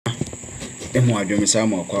Emu adwumi sa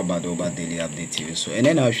mo kwa bado ba daily update TV so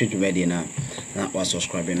ene na hwe dwumade na wa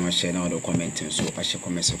subscribe na share na comment so ahye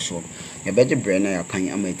comment section e beje bre na ya kan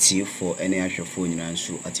amati for ene ahwefo nyina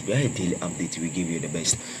so ati be daily update we give you the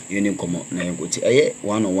best you need come na you go ti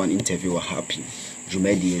one-on-one interview wa happy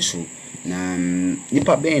dwumade so na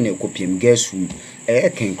nipa be na kopiem guess who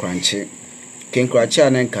Kuranchie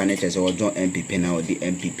na kan na chese ojo MPP na odi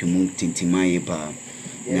MPP mu tintiman pa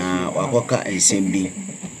na wakoka ensembi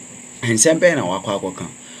and sempe na wakwakoka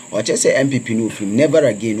o chese MPP no film never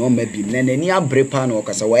again o mabi na nani abrepa na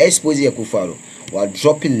okasa wa expose Akufo wa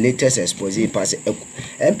dropping latest expose pass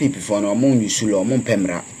MPP for no mo nyusulo mo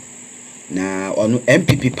mpemra na onu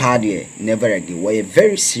MPP party never again we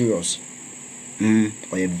very serious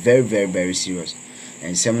we very serious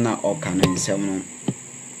and some na okana and some no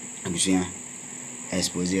abusia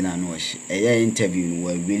expose na no interview no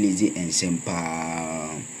we release and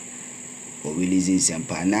sempa or releasing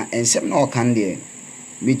sempa na ensem na okan de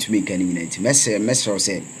betumi kan nyinati mesro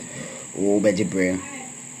say o beje bre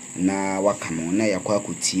na wakamo na yakwa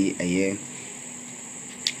akutie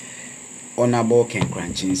honorable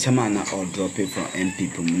Kuranchie nsema na or drop it from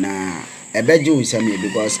MPP na ebeje usemi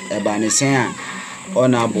because eba ne sen a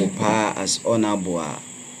honorable pa as honorable a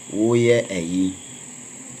woye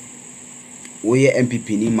MPP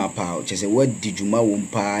ni mapa chese wadi juma wo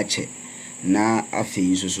mpa che na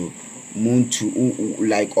afei so muntu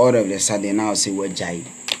like all of the sudden now say we jai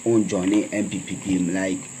on journey MPP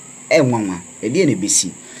like enwanwa e de na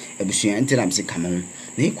besi ebusuan ntiram se kama ho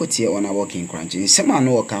na ikotie ona working Kuranchie sema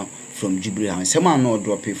no oka from Jubilee house sema no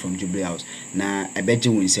drop it from Jubilee house na ebeje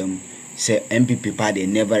winsem say MPP party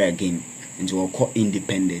never again into we call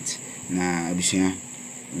independent na ebusuan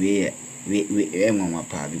we enwanwa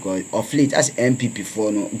pa because of late as MPP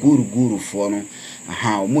for no guru for no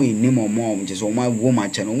aha mo nim mo just o ma wo ma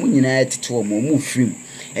cha no mo nyina tete mo film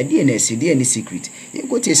e dey na se dey any secret you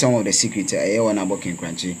go take some of the secret e won about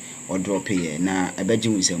Kuranchie or drop here na abeje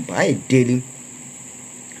winsem pa I daily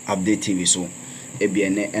update TV so e bia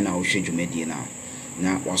na na wo hwe dwumadi na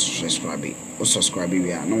wa subscribe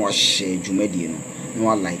we na wa share dwumadi no na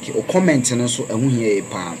wa like o comment no so ehun here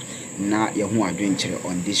pa na ye hu adwenkyere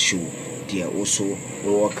on this show there also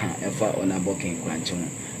work ever on about Kuranchie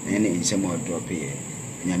and in some more drop here.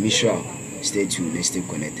 Nyamisha, stay tuned, let's stay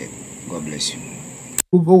connected. God bless you.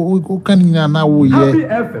 We can now we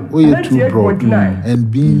too broad and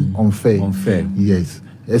being unfair. Yes.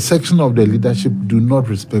 A section of the leadership do not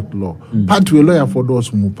respect law. Part to a lawyer for those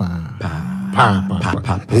who a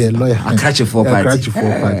lawyer. A catch for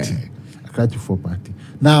party.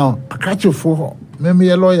 Now, a catch for maybe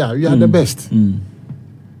a lawyer, you are the best.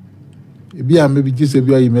 Maybe just a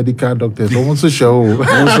medical doctor. So also show. We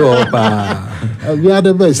are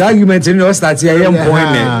the best. Argument in your start here.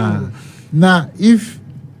 Now, if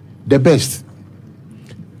the best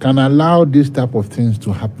can allow this type of things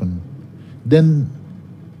to happen, then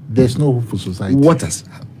there's no hope for society. What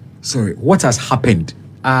has happened?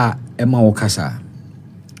 Emma Okasa.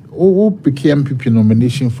 Who became MPP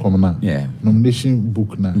nomination from now? Yeah. Nomination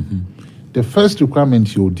book now. The first requirement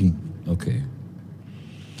is OD. Okay.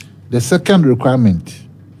 The second requirement,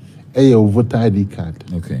 a voter ID card.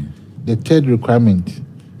 Okay. The third requirement,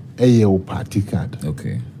 a party card.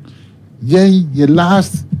 Okay. Your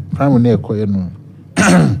last primary no.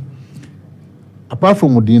 Apart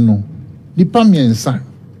from Odino, the Pamiensa,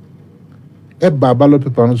 a ballot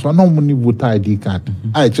paper, so no money voter ID card.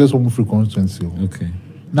 I just want free constituency. Okay.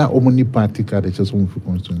 Now, only party card, I just want free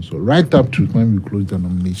constituency. Right up to when we close the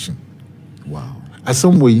nomination. Wow. As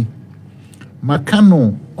some way,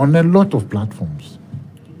 Makano on a lot of platforms,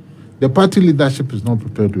 the party leadership is not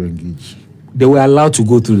prepared to engage. They were allowed to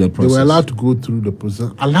go through the process. Allowed through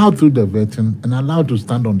the vetting, and allowed to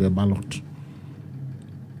stand on their ballot.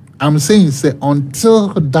 I'm saying, say,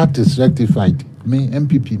 until that is rectified, me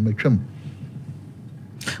MPP, me trim.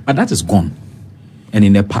 But that is gone, and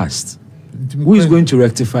in the past, who is going to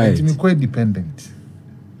rectify it? It's quite dependent.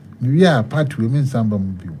 We are part women,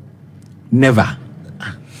 Never.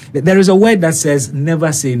 There is a word that says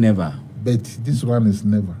never say never. But this one is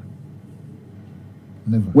never.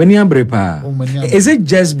 When you is it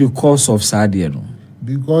just because of Sadia?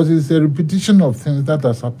 Because it's a repetition of things that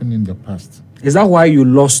has happened in the past. Is that why you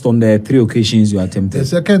lost on the 3 occasions you attempted? The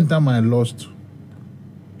second time I lost,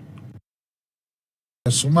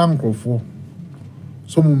 some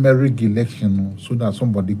merit election so that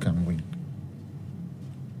somebody can win.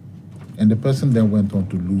 And the person then went on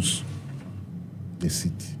to lose the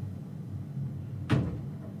seat.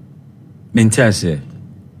 Mentase.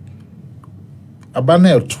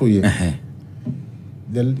 Abane 2 years.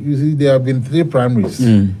 You see, there have been 3 primaries.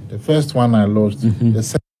 The first one I lost. The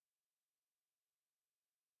second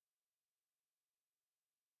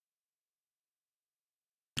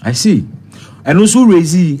I see. And also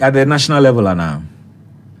raise at the national level now.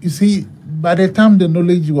 You see, by the time the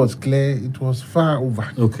knowledge was clear, it was far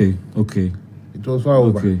over. Okay. It was far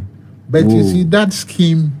over. But you see, that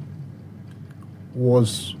scheme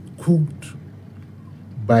was cooked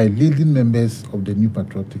by leading members of the New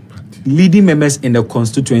Patriotic Party. Leading members in the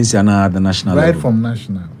constituency and at the national level? Right from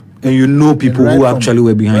national. And you know people who actually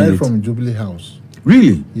were behind it? Right from Jubilee House.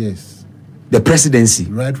 Really? Yes. The presidency?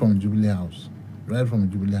 Right from Jubilee House.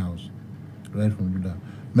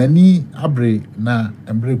 Many abre na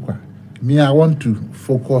embrekwa. Me, I want to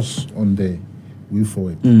focus on the way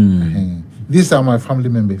forward. These are my family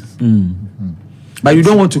members. But you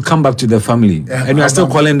don't want to come back to the family, and you are still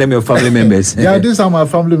calling them your family members. Yeah, these are my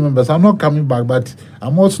family members. I'm not coming back, but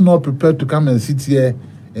I'm also not prepared to come and sit here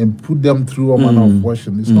and put them through a manner of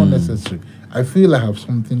washing. It's not necessary. I feel I have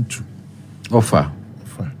something to offer.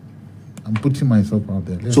 I'm putting myself out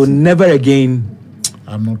there. So never again.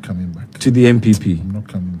 I'm not coming back to the MPP. I'm not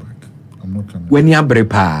coming back. When you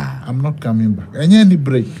brepa, I'm not coming back. Any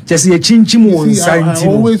break. Just a I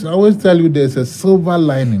always tell you there's a silver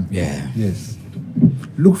lining. Yeah. Yes.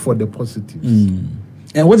 Look for the positives.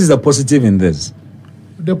 And what is the positive in this?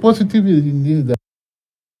 The positive is in this that.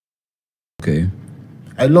 Okay.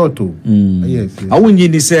 A lot of. Yes. I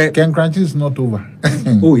wouldn't say Kuranchie is not over.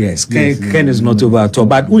 Oh yes, Ken is not over at all.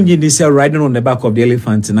 But wouldn't you say riding on the back of the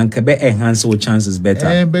elephant and can enhance our chances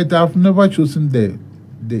better? But I've never chosen the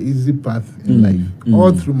easy path in life.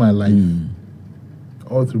 All through my life.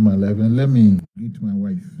 And let me greet my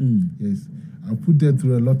wife. Yes. I put her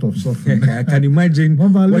through a lot of suffering. I can imagine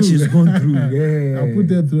what she's gone through. Yeah. I put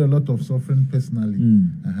her through a lot of suffering personally.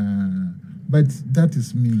 But that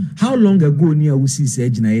is me. How long ago near Usi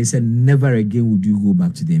said never again would you go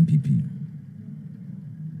back to the MPP?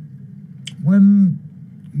 When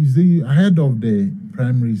you see ahead of the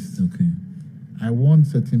primaries, I want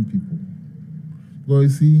certain people. Well, you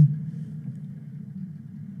see,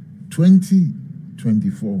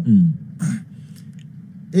 2024,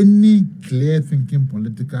 any clear-thinking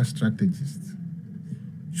political strategist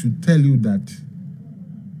should tell you that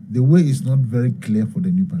the way is not very clear for the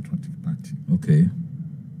New Patriotic Party. Okay.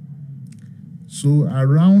 So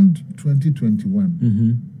around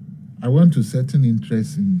 2021, I went to certain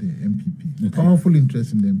interests in the MPP, powerful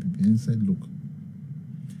interest in the MPP, and said, look,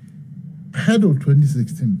 ahead of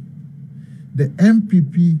 2016, the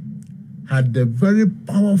MPP had a very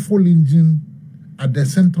powerful engine at the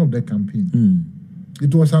center of the campaign.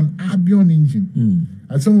 It was an Albion engine.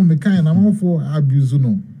 As someone may kind of all for abuse,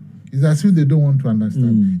 it's as if they don't want to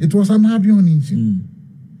understand. It was an Albion engine.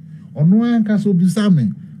 On one castle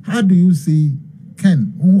besame, how do you say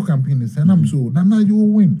Ken who campaign is and I'm so now you will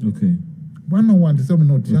win? Okay. 101 to 7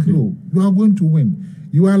 not you are going to win.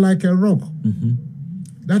 You are like a rock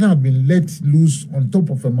that have been let loose on top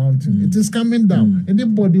of a mountain. It is coming down.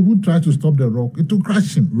 Anybody who tries to stop the rock, it will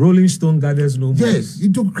crash him. Rolling Stone gathers no more. Yes,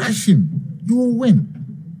 it will crash him. You will win.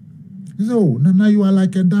 So now you are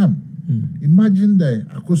like a dam. Imagine the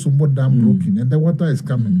Akroma dam broken and the water is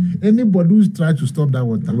coming. Anybody who's trying to stop that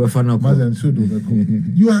water,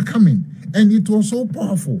 you are coming. And it was so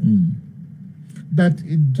powerful that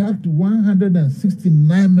it dragged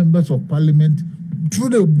 169 members of parliament through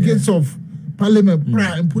the gates of parliament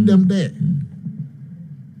and put them there.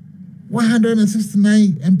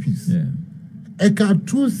 169 MPs. Eka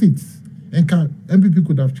 2 seats. MPP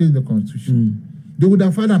could have changed the constitution. They would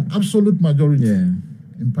have had an absolute majority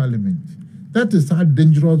in parliament. That is how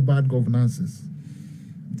dangerous bad governance is.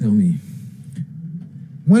 Tell me.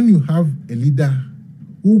 When you have a leader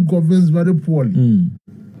who governs very poorly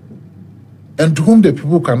and to whom the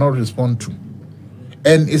people cannot respond to,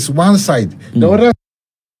 and it's one side, the other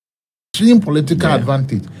extreme political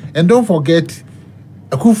advantage. And don't forget,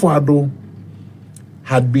 Akufo-Addo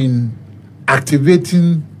had been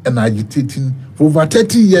activating and agitating for over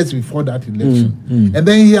 30 years before that election. And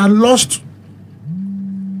then he had lost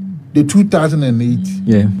the 2008.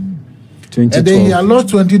 And then he had lost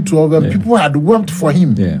 2012 and people had worked for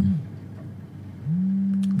him.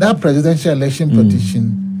 That presidential election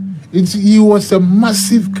petition, he was a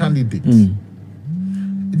massive candidate.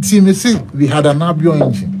 We had an Albion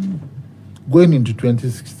engine going into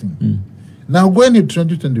 2016. Now going into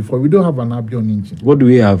 2024, we don't have an Albion engine. What do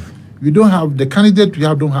we have? We don't have the candidate. We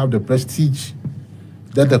don't have the prestige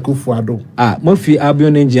that the Akufo-Addo. Mofi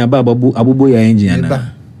Albion engine, Abuboya engine.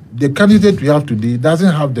 The candidate we have today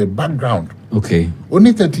doesn't have the background. Okay.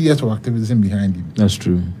 Only 30 years of activism behind him. That's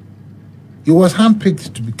true. He was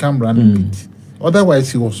handpicked to become running mate.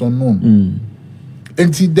 Otherwise, he was unknown.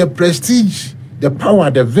 And see the prestige, the power,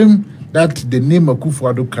 the vim that the name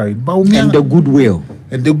Akufo-Addo carried. And the goodwill.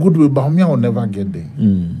 And the good way, Bahumia will never get there.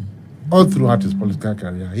 All throughout his political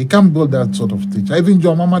career. He can't build that sort of stage. Even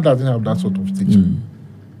John Mama doesn't have that sort of stage.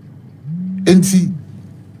 And see,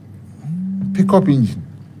 pick up engine.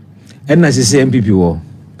 And as you say, MPP war.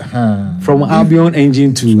 From Albion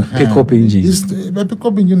engine to pick up engine. The pick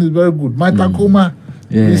up engine is very good. My Akroma.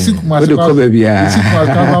 Yeah.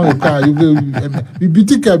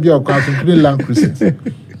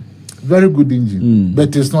 Very good engine,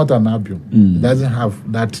 but it's not an Albion. It doesn't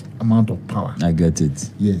have that amount of power. I get it.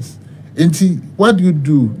 Yes. And see, what you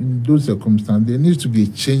do in those circumstances, there needs to be a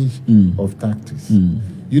change of tactics.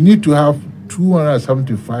 You need to have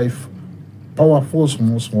 275 powerful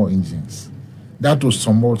small engines. That will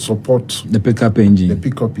somewhat support the pickup engine.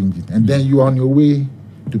 And then you are on your way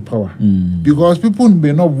to power. Because people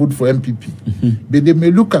may not vote for MPP, but they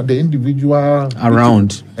may look at the individual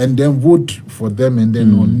around and then vote for them, and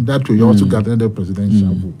then on that way you also gather the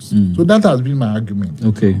presidential votes. So that has been my argument.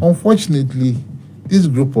 Okay. Unfortunately, this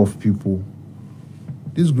group of people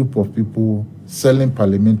selling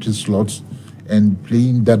parliamentary slots and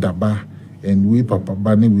playing dadaba and we papa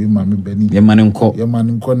bani we mami beni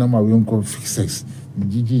yamaninko na ma we unko fixes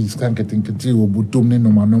gigi scan getting obutum ne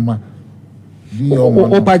noma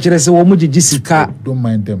don't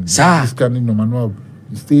mind them. Scanning no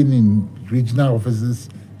staying in regional offices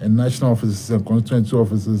and national offices and constituency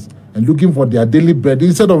offices and looking for their daily bread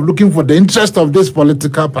instead of looking for the interest of this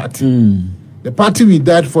political party. The party we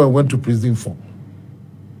died for and went to prison for.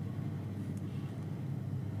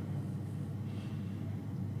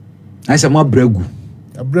 I said, my bregu.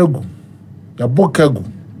 A bregu. Ya bokagu.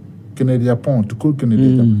 Kennedy upon to cook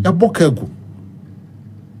Kennedy. Ya bokagu.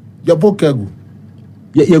 Ya bokagu.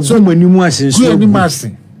 So many masses,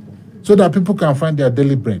 so that people can find their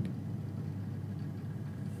daily bread.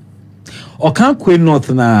 Or can't quit north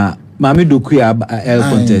na Mami do queer air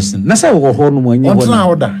contest. Nasa will hold when you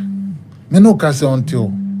order. No case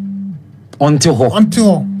until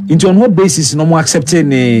into on what basis no more accepting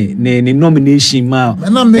the nomination ma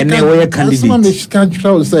and a candidate. Can't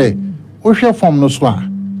say, Osha from no swa.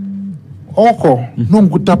 Oko no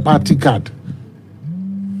guta party card.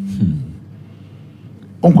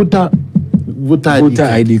 Onkuta voter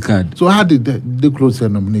ID card. So how did they close their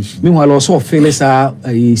nomination? Meanwhile, also failures are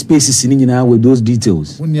spaces in with those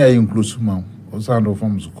details. When you are inclusive now, or sound of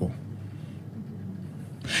forms to call.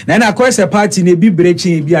 Then of course a party ne be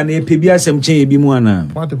breaching be an APB some change be moana.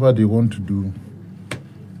 Whatever they want to do.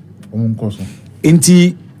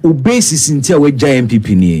 Inti o basis until we giant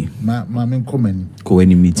MPP ni. Mamin comment.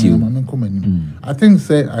 Meet you. Mamin comment. I think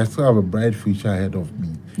say I still have a bright future ahead of me.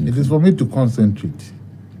 It is for me to concentrate.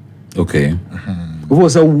 Okay. Who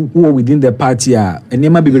are within the party and they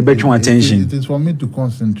might be better attention. It is for me to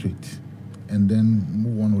concentrate and then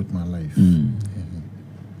move on with my life.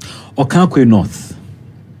 Okankwe North.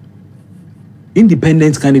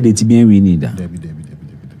 Independent candidate being we need.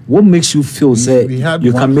 What makes you feel say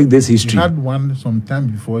you can make this history? We had one some time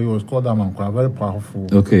before. He was called Amanko, very powerful.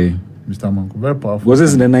 Okay. Mr. Amanko, very powerful. Was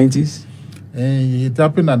this in the 90s? It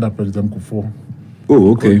happened under President Kufuor.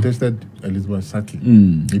 Oh, okay. Contested Elizabeth Saki.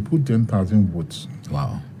 He put 10,000 votes.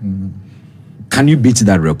 Wow. Can you beat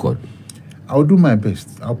that record? I'll do my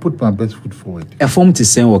best. I'll put my best foot forward. A form to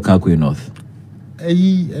send Okankwe North.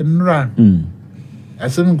 I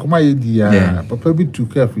said, come on, Papa be too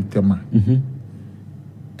careful, Tema.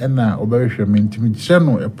 And now, Oberisha,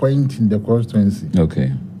 channel a point in the constituency.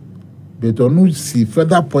 Okay. But on see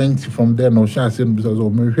further points from there, no chance, because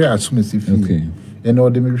of Maria as soon as if okay. And all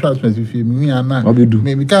the Maria as if you me and now. What you do?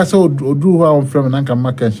 Maybe because I do how I'm from and I can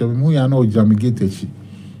make a show. Me and no Jamigate.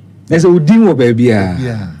 There's a Udimo baby.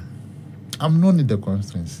 Yeah. I'm known in the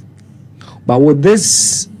constituency. But with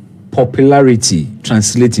this popularity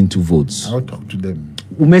translate into votes? I'll talk to them.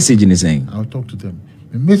 What message is saying? I'll talk to them.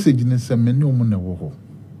 The message is saying,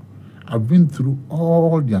 I've been through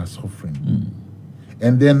all their suffering.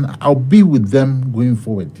 And then I'll be with them going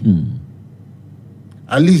forward.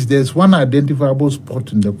 At least there's one identifiable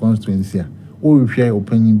spot in the constituency. Or if your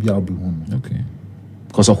opinion be, I'll be home. Okay.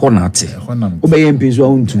 Because of Honate. Obey MPs are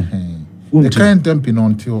on to. The current MP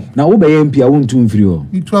until now obey MP I want to inferior.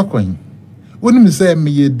 It was going. When you say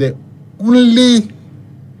me the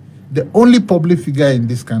only public figure in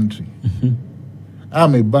this country.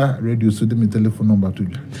 I'm a bar radio, so my telephone number to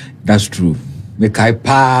you. That's true. Mekai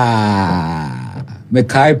pa.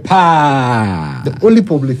 The only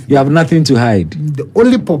public figure. You have nothing to hide. The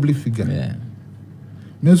only public figure. Yeah.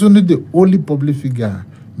 Means only the only public figure.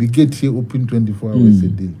 the gate here open 24 hours a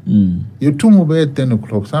day. You two move at 10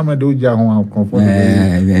 o'clock. Some of those young are comfortable.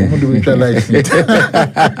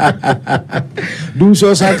 Do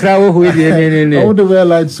so Sècrèts with I would wear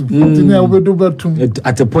lights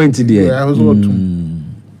at a point there. I was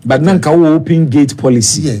But now can open gate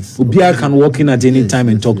policy. Yes. Ubia can walk in at any time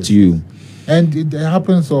and talk to you. And it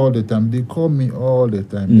happens all the time. They call me all the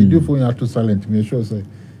time. They do phone you have to silent me. Sure, say.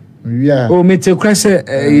 Yeah. Oh, me te crash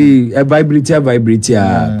a vibrate.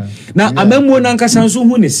 Now, amemo nanka sanso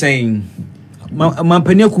hu ne saying.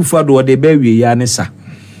 Mampanya Kufado or the baby yanesa.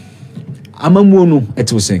 Amemo no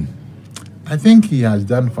it was saying. I think he has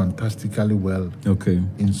done fantastically well. Okay.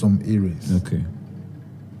 In some areas. Okay.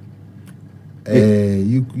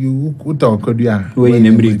 You could talk in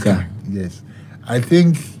America. Yes. I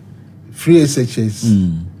think free SHS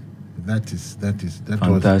that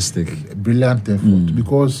fantastic. was a brilliant effort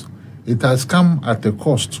because it has come at a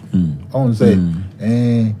cost. On say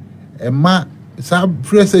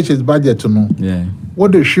free SHS budget no. Yeah.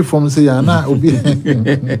 What the shift from say na obi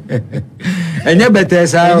and you better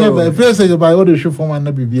say free SHS by what the shift from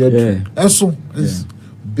na be eso is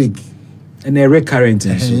big. And a recurrent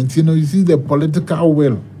and you know, you see the political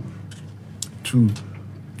will to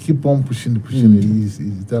keep on pushing is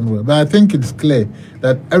done well. But I think it's clear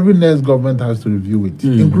that every next government has to review it,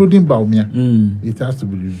 including Baumia. It has to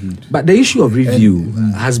be reviewed. But the issue of review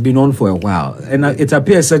has been on for a while, and it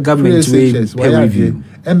appears the government will review.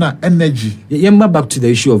 And energy. Back to the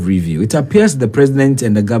issue of review. It appears the president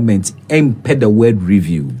and the government impede the word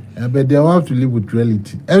review. But they have to live with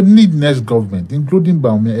reality. Any next government, including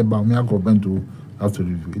Baumia government, will have to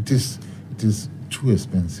review. It is too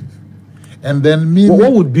expensive. And then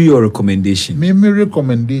what would be your recommendation? My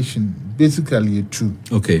recommendation basically two.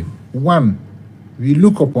 Okay. One, we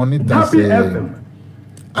look upon it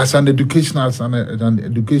as an educational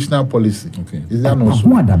policy. Okay. Is that not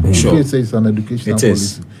so? Sure. It's an educational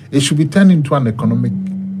policy. It should be turned into an economic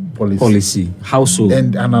policy. Household.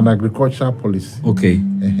 And an agricultural policy. Okay.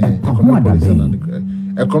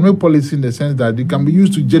 Economic policy in the sense that it can be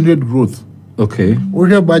used to generate growth. Okay.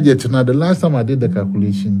 Over budget now, the last time I did the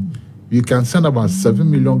calculation, you can send about 7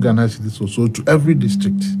 million Ghana cedis or so to every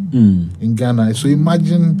district in Ghana. So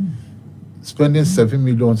imagine spending 7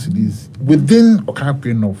 million cedis within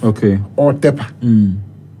Okapi or Tepa.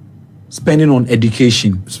 Spending on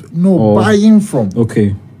education. Buying from.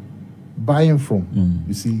 Okay. Buying from.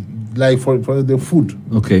 You see, like for the food.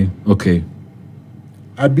 Okay.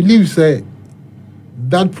 I believe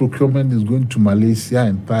that procurement is going to Malaysia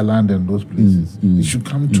and Thailand and those places. It should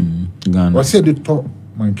come to Ghana. Or say the top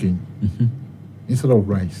manking instead of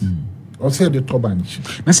rice. Or say the top bunch.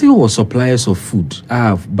 I say what suppliers of food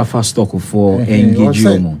buffer stock for engage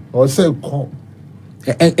or say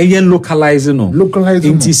localizing.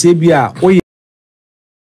 Localizing. Inti sebia